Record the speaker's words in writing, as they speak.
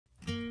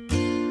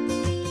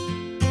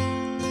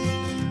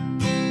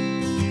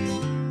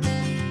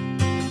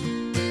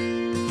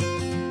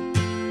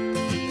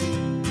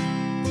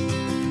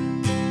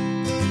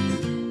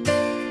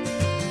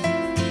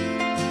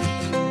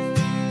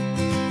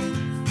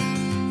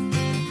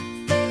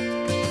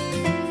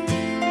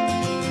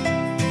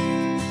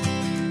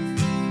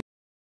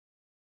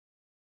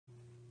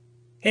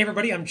Hey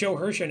everybody, I'm Joe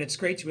Hirsch, and it's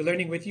great to be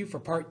learning with you for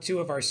part 2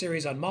 of our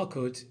series on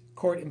Malkut,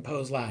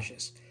 court-imposed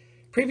lashes.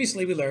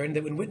 Previously, we learned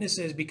that when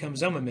witnesses become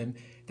zomimim,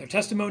 their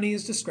testimony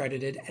is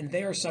discredited and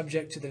they are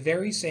subject to the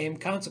very same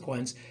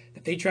consequence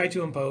that they tried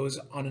to impose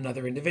on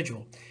another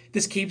individual.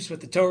 This keeps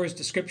with the Torah's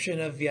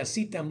description of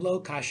V'asitem lo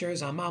kasher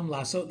zamam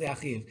lasot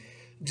le'achiv.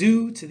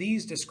 Do to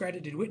these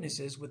discredited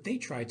witnesses what they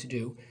tried to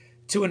do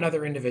to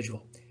another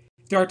individual.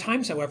 There are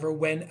times, however,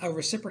 when a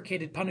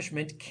reciprocated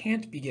punishment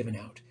can't be given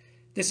out.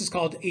 This is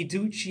called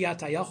edut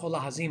shiatayachol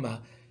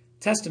lahazima,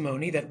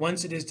 testimony that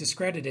once it is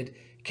discredited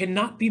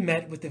cannot be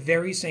met with the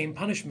very same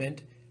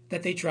punishment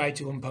that they tried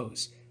to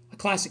impose. A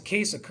classic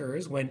case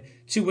occurs when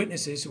two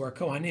witnesses who are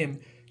Kohanim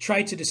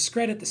try to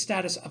discredit the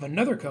status of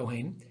another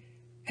Kohen,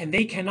 and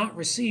they cannot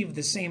receive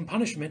the same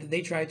punishment that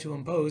they tried to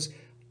impose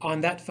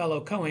on that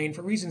fellow Kohen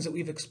for reasons that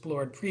we've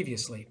explored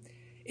previously.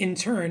 In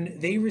turn,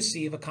 they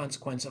receive a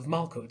consequence of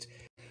Malkut,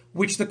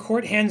 which the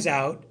court hands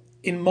out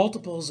in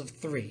multiples of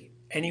 3.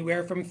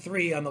 Anywhere from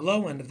 3 on the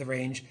low end of the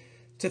range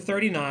to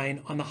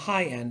 39 on the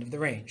high end of the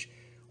range.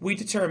 We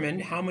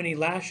determined how many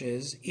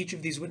lashes each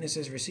of these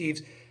witnesses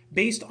receives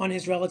based on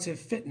his relative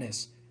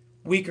fitness.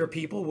 Weaker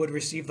people would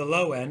receive the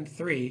low end,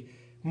 3.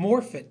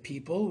 More fit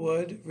people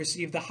would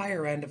receive the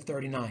higher end of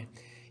 39.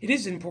 It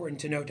is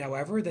important to note,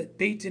 however, that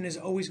Beit Din is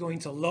always going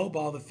to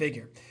lowball the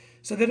figure,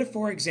 so that if,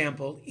 for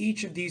example,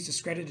 each of these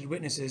discredited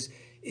witnesses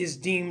is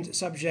deemed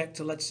subject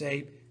to, let's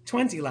say,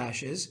 20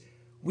 lashes,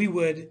 we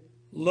would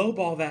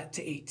lowball that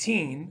to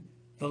 18,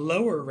 the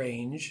lower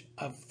range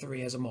of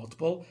 3 as a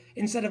multiple,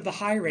 instead of the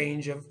high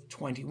range of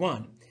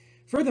 21.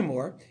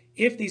 Furthermore,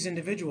 if these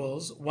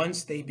individuals,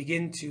 once they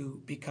begin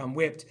to become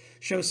whipped,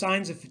 show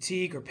signs of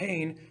fatigue or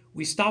pain,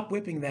 we stop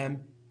whipping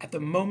them at the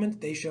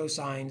moment they show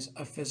signs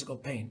of physical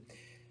pain.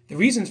 The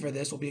reasons for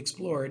this will be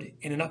explored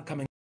in an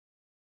upcoming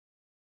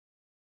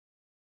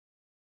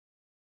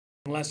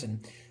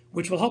lesson,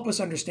 which will help us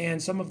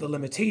understand some of the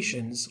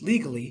limitations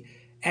legally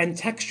and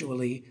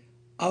textually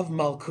of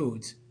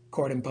Malkut,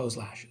 court-imposed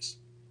lashes.